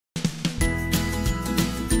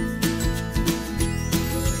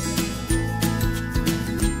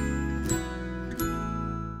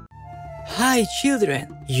Hi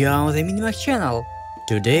children, you're on the MiniMax channel.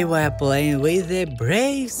 Today we are playing with the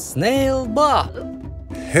brave Snail Bob.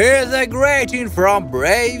 Here's a greeting from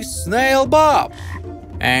brave Snail Bob.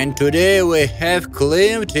 And today we have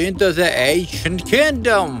climbed into the ancient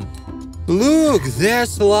kingdom. Look,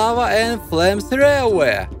 there's lava and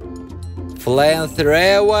flamethrower.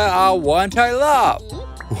 Flamethrower are what I love.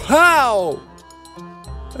 Wow!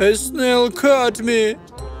 A snail caught me.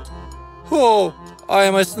 Oh, I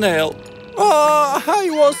am a snail. Oh, I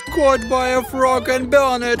was caught by a frog and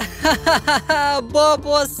burned it. Bob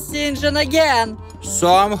was singing again.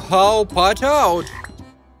 Somehow put out.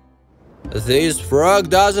 This frog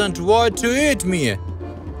doesn't want to eat me.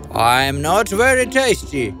 I'm not very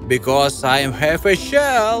tasty because I'm half a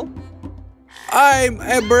shell. I'm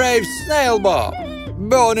a brave Snail Bob.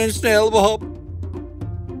 Burning Snail Bob.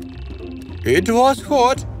 It was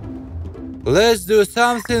hot. Let's do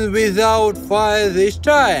something without fire this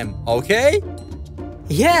time, okay?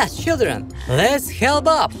 Yes, children, let's help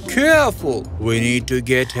Bob. Careful, we need to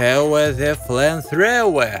get over the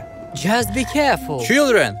flamethrower. Just be careful.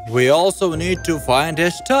 Children, we also need to find a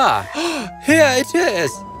star. Here it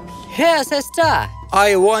is. Here's a star.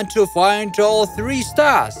 I want to find all 3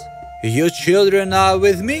 stars. You children are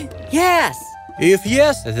with me? Yes. If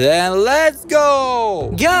yes, then let's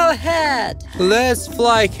go! Go ahead! Let's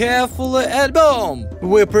fly carefully and boom!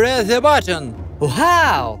 We press the button.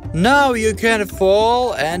 Wow! Now you can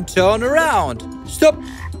fall and turn around. Stop!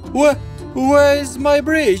 Where is my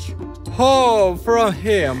bridge? Oh, from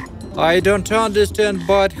him. I don't understand,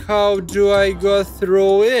 but how do I go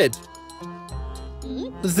through it?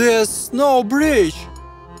 There's no bridge.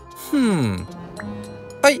 The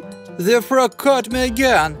frog caught me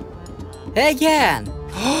again. Again!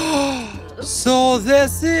 So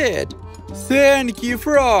that's it! Thank you,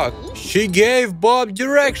 frog! She gave Bob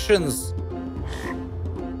directions.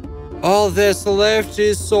 All that's left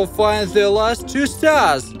is to find the last 2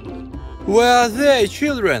 stars. Where are they,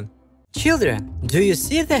 children? Children, do you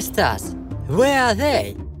see the stars? Where are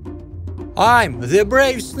they? I'm the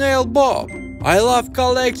brave Snail Bob. I love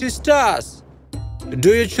collecting stars.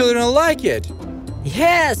 Do you children like it?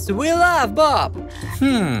 Yes, we love Bob.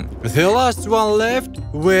 The last one left,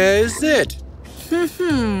 where is it?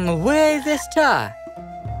 Where is the star?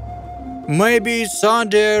 Maybe it's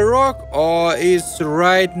under a rock, or it's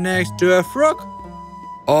right next to a frog?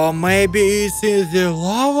 Or maybe it's in the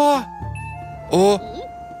lava? Oh,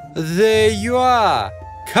 there you are.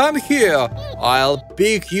 Come here, I'll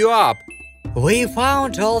pick you up. We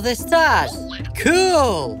found all the stars.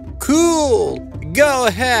 Cool! Cool! Go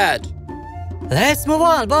ahead. Let's move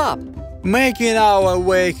on, Bob. Making our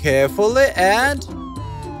way carefully and...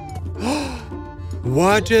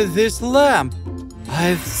 What is this lamp?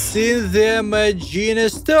 I've seen them at Genie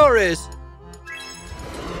stories.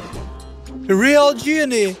 Real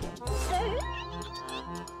Genie.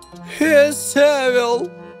 Here's Seville.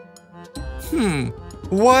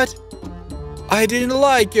 What? I didn't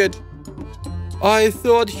like it. I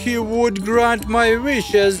thought he would grant my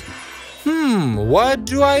wishes. What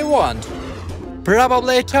do I want?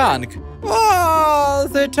 Probably a tank. Oh,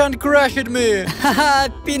 the tank crushed me.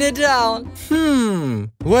 Pin it down.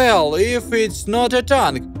 Well, if it's not a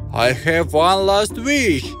tank, I have one last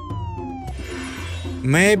wish.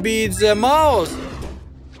 Maybe it's a mouse.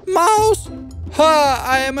 Mouse? Ha,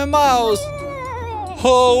 I am a mouse.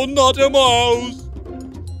 Oh, not a mouse.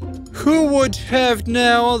 Who would have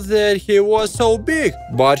known that he was so big,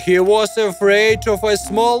 but he was afraid of a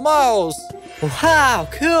small mouse? Wow,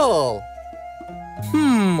 cool.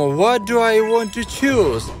 What do I want to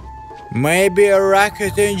choose? Maybe a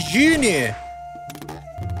rocket and Genie.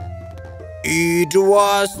 It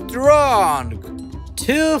was strong.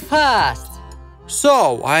 Too fast.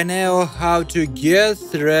 So, I know how to get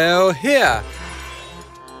through here.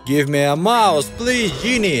 Give me a mouse, please,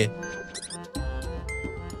 Genie.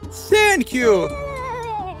 Thank you.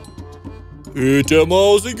 Eat a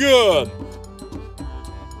mouse again.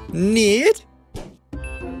 Neat.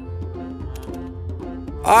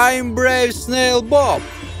 I'm brave Snail Bob.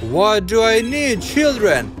 What do I need,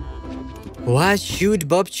 children? What should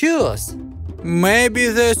Bob choose? Maybe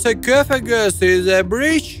the sarcophagus is a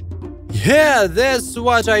bridge? Yeah, that's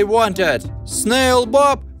what I wanted. Snail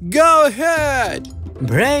Bob, go ahead.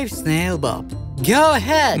 Brave Snail Bob, go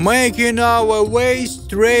ahead. Making our way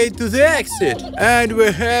straight to the exit. And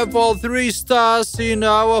we have all 3 stars in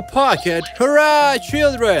our pocket. Hurrah,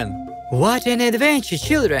 children! What an adventure,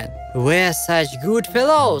 children. We're such good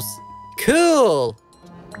fellows. Cool!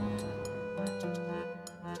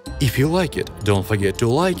 If you like it, don't forget to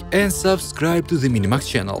like and subscribe to the MiniMax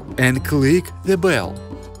channel and click the bell.